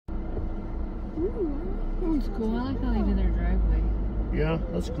That one's cool. I like how they did their driveway. Yeah,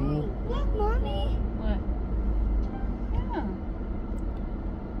 that's cool. Look, Mommy. What? Yeah.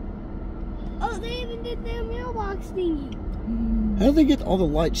 Oh, they even did their mailbox thingy. How do they get all the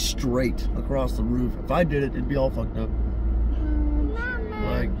lights straight across the roof? If I did it, it'd be all fucked up. Mama.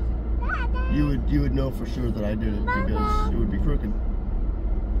 Like, you would know for sure that I did it because it would be crooked.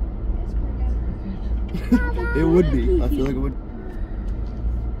 It would be. I feel like it would.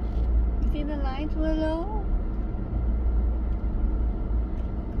 You see the lights were low?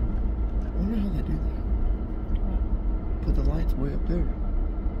 I wonder how they do that. Put the lights way up there.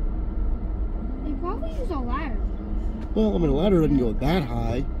 They probably use a ladder. Well, I mean, a ladder doesn't go that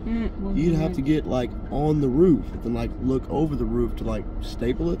high. You'd have to get like on the roof and like look over the roof to like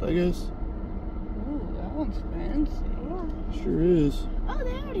staple it, I guess. Ooh, that one's fancy. Sure is. Oh,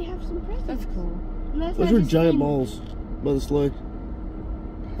 they already have some presents. That's cool. Those are giant balls by the sleigh.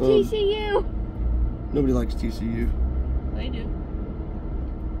 TCU. Nobody likes TCU. They do.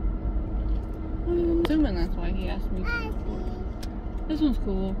 Assuming that's why he asked me. This one's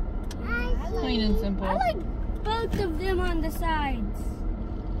cool. Plain and simple. I like both of them on the sides.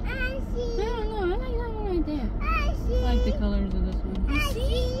 I don't know. I like that one right there. I like the colors of this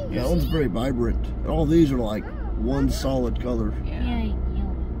one. Yeah, that one's very vibrant. All these are like one solid color. Yeah.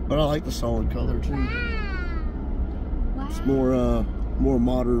 But I like the solid color too. It's more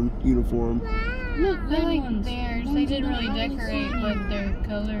modern, uniform. Look, I like theirs. They didn't really decorate, but their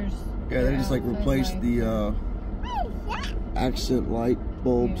colors. Yeah, they just like replaced the accent light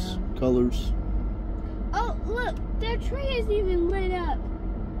bulbs, colors. Oh, look, their tree is even lit up.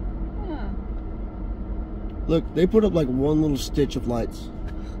 Yeah. Look, they put up like one little stitch of lights.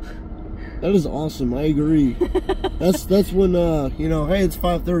 That is awesome. I agree. That's when you know, hey, it's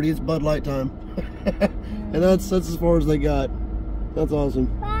 5:30. It's Bud Light time, and that's as far as they got. That's awesome.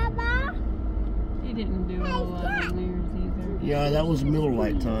 Baba. They didn't do a whole lot on theirs either. Yeah, that was Miller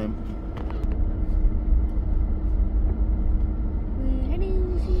Lite time.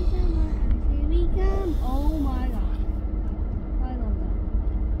 Oh my god. I love that.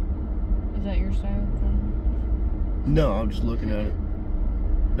 Is that your style? No, I'm just looking at it.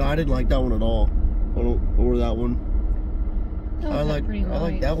 No, I didn't like that one at all. Or that one. I like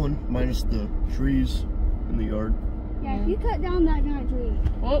that one minus the trees in the yard. Yeah, if you cut down that giant tree.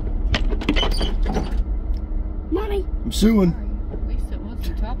 Whoa. Mommy. I'm suing. At least it was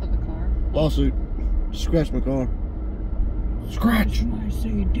the top of the car. Lawsuit. Scratch my car. Scratch. My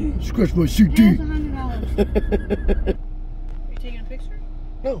CD. Scratch my Here's CD. $100. Are you taking a picture?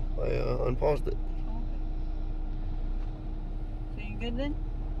 No, I unpaused it. Oh. So you good then?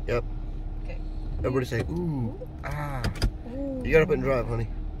 Yep. Okay. Everybody say, ooh, ah. Ooh. You gotta put in drive, honey.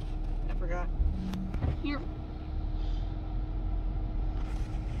 I forgot. Here.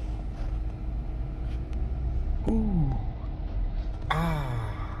 Ooh.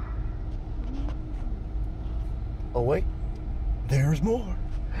 Ah. Oh, wait. There's more.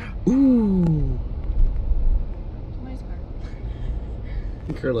 Ooh. Nice car.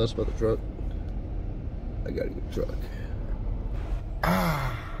 I care less about the truck. I gotta get a truck.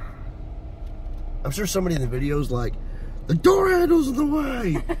 Ah. I'm sure somebody in the video's like, the door handle's in the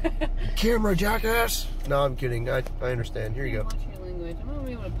way. Camera jackass. No, I'm kidding. I understand. Here you go. Watch your language. I'm gonna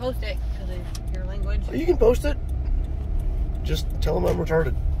be able to post it because of your language. You can post it. Just tell them I'm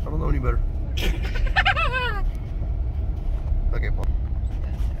retarded. I don't know any better. Okay, Paul.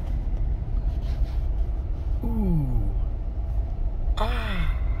 Ooh.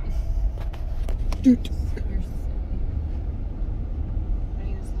 Ah. Dude.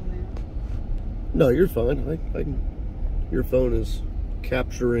 No, you're fine. I can. Your phone is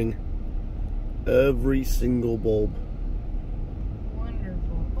capturing every single bulb.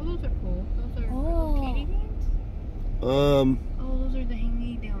 Wonderful. Oh, those are cool. Those are Katie beans? Oh, those are the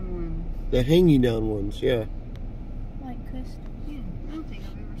hanging down ones. The hanging down ones, yeah. Like Chris. Yeah, I don't think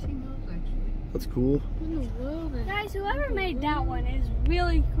I've ever seen those actually. That's cool. What in the world is Guys, whoever made that one is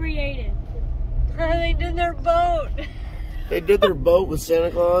really creative. they did their boat. They did their boat with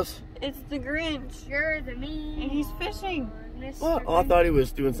Santa Claus. It's the Grinch. You're the mean. And he's fishing. Mr. What? Oh, I thought he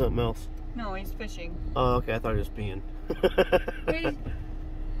was doing something else. No, he's fishing. Oh, okay. I thought he was peeing. He's,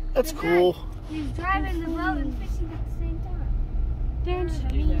 That's cool. he's driving the boat and fishing at the same time. Don't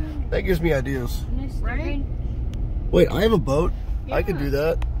you do that. That gives me ideas. Mr. Right? Grinch. Wait, I have a boat. I could Yeah. do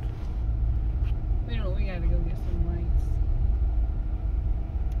that. We gotta go get some lights.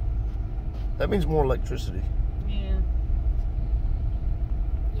 That means more electricity. Yeah.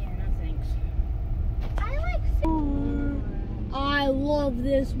 Yeah, no thanks. I like. I love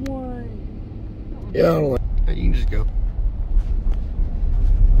this one. Yeah, I don't like. You can just go.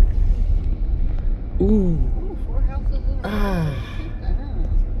 Ooh. Ooh, 4 houses in a row. Ah.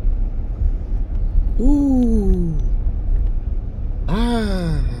 Look Ooh.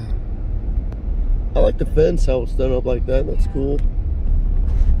 Ah. I like the fence, how it's done up like that. That's cool.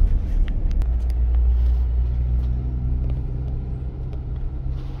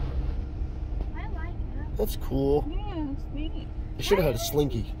 I like that. That's cool. at that. Yeah, it's neat. They should have had a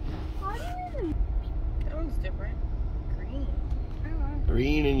slinky. That one's different. Green.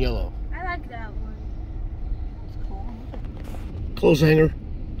 Green and yellow. I like that one. That's cool. Clothes hanger.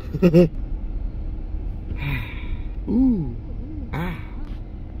 Ooh. Ah.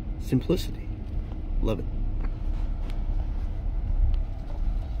 Simplicity. Love it.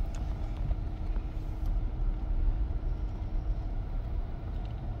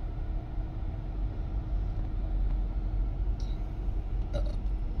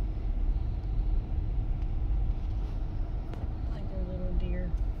 Like a little deer.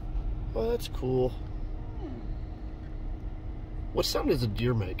 Oh, that's cool. What sound does a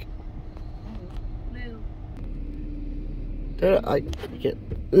deer make? Moo. Dad, I can't.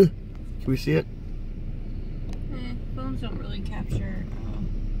 Can we see it? Phones don't really capture.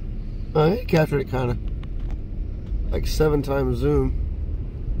 I captured it kind of. Like 7 times zoom.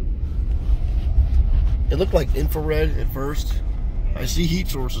 It looked like infrared at first. I see heat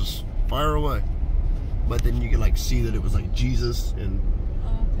sources. Fire away. But then you can like see that it was like Jesus and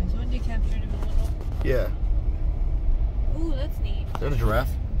Oh, okay. So it did capture it a little. yeah. Ooh, that's neat. Is that a giraffe?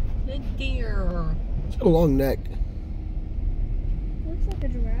 The deer. It's got a long neck. Looks like a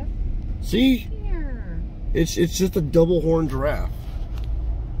giraffe. See? Deer. It's just a double horned giraffe.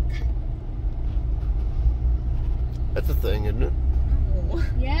 That's a thing, isn't it? Oh.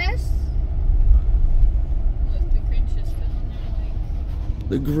 Yes. Look, the Grinch is filling their like.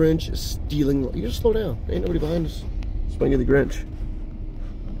 The Grinch is stealing. You just slow down. Ain't nobody behind us. Swing of the Grinch.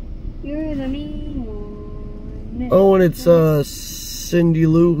 You're the mean one. Oh, and it's Cindy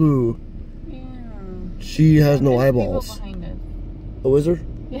Lou Who. Yeah. She has no There's eyeballs. people behind us. Oh, is there?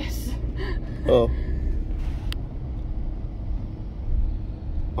 Yes. Oh.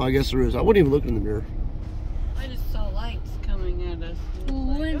 Oh, I guess there is. I wouldn't even look in the mirror. I just saw lights coming at us.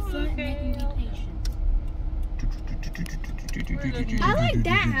 I like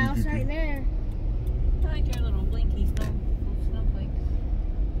that house right there. I like your little blinky snowflakes.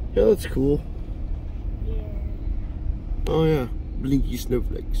 Yeah, that's cool. Yeah. Oh yeah, blinky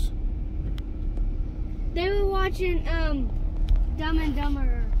snowflakes. They were watching Dumb and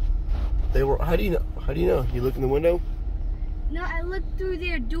Dumber. They were. How do you know? How do you know? You look in the window. No, I looked through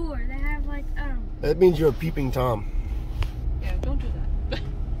their door. They have like That means you're a peeping Tom. Yeah, don't do that.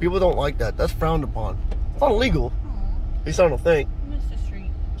 People don't like that. That's frowned upon. It's not illegal. Aw, At least I don't think. missed the street.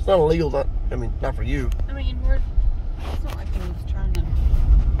 It's not illegal. Not. I mean, not for you. I mean, it's not like it was trying to.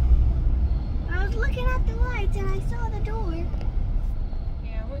 I was looking at the lights and I saw the door.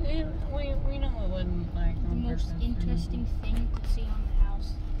 Yeah, we know it wasn't like The on most purpose. interesting thing to see on the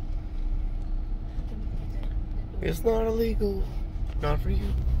house. The door. It's not illegal. Not for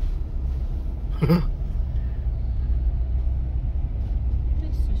you.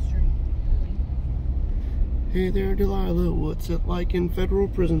 Missed the street. Really. Hey there, Delilah. What's it like in federal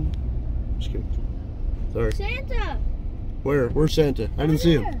prison? Just kidding. Sorry. Santa! Where? Where's Santa? I didn't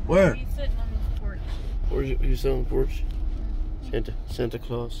see him. Where? He's sitting on the porch. Where's you sitting on the porch? Santa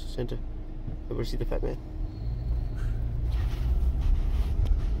Claus. Santa. Ever see the fat man?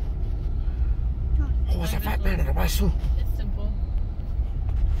 Oh, it's a fat man in a bicycle. It's simple.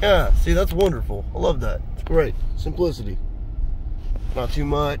 Yeah, see, that's wonderful. I love that. It's great. Simplicity. Not too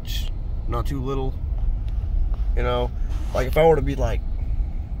much, not too little. You know, like if I were to be like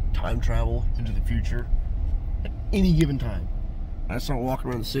time travel into the future at any given time, I start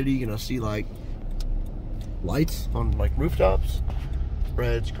walking around the city and I see like lights on like rooftops,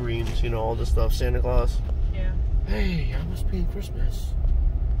 reds, greens, you know, all this stuff, Santa Claus. Yeah. Hey, I must be in Christmas.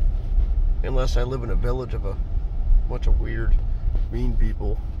 Unless I live in a village of a bunch of weird, mean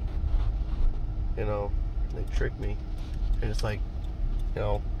people. You know, they trick me. And it's like, you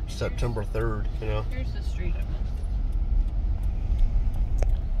know, September 3rd, you know. Here's the street I missed.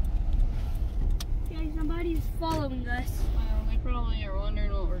 Yeah, somebody's following us. Well, they probably are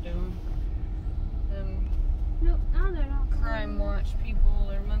wondering what we're doing. No, they're not. Crime watch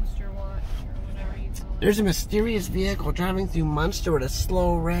people or Munster watch or whatever you call it. There's a mysterious vehicle driving through Munster at a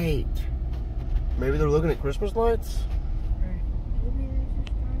slow rate. Maybe they're looking at Christmas lights? Right.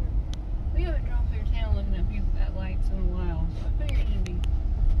 We haven't drove through town looking at people at lights in a while, so I figured it'd be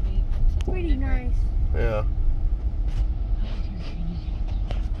neat. Something Pretty different. nice. Yeah.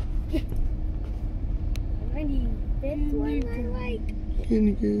 The 95th one I like.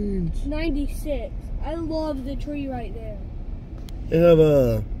 candy canes. 96. I love the tree right there. They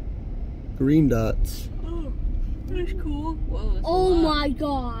have green dots. Oh, that's cool. Whoa, that's a Oh lot. my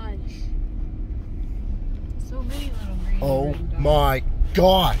gosh. So many little green. Oh red dots. my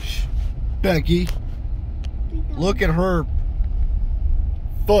gosh. Becky, look at her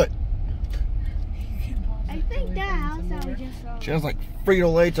foot. You can pause I it till think we that find house some that we more. just saw. She has like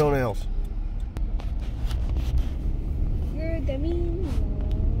Frito-Lay toenails. You're the mean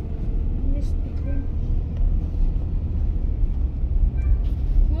one, Mr. Grinch.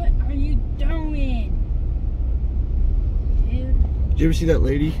 What are you doing? Dude. Did you ever see that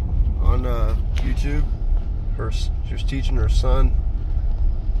lady on YouTube? She was teaching her son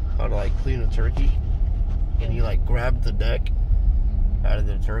how to like clean a turkey, and he like grabbed the neck out of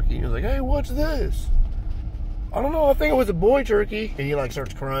the turkey. He was like, "Hey, what's this?" I don't know. I think it was a boy turkey, and he like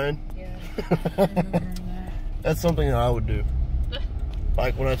starts crying. Yeah. I remember that. That's something that I would do.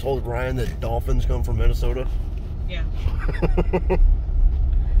 Like when I told Ryan that dolphins come from Minnesota. Yeah.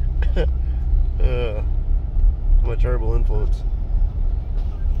 I'm a terrible influence.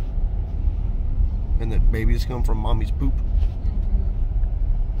 And that babies come from mommy's poop.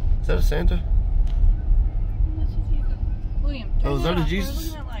 Is that a Santa? That's a Jesus. William. Oh, is turn that a off. Jesus? We're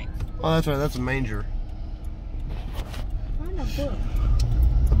looking at lights. Oh, that's right. That's a manger. Find a book.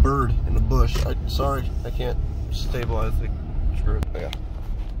 A bird in a bush. Sorry, I can't stabilize the screw. Yeah.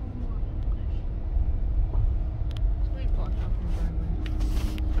 Somebody blocked off your driveway.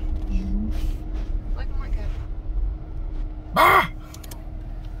 Like them like that. Ah!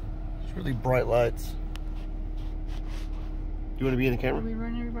 It's really bright lights. You want to be in the Are camera? we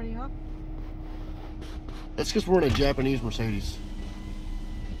running everybody off? That's because we're in a Japanese Mercedes.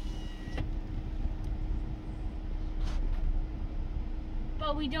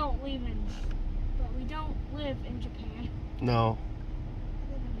 But we don't live in Japan. No,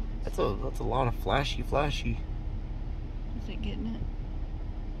 that's a lot of flashy. Is it getting it?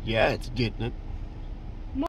 Yeah, it's getting it.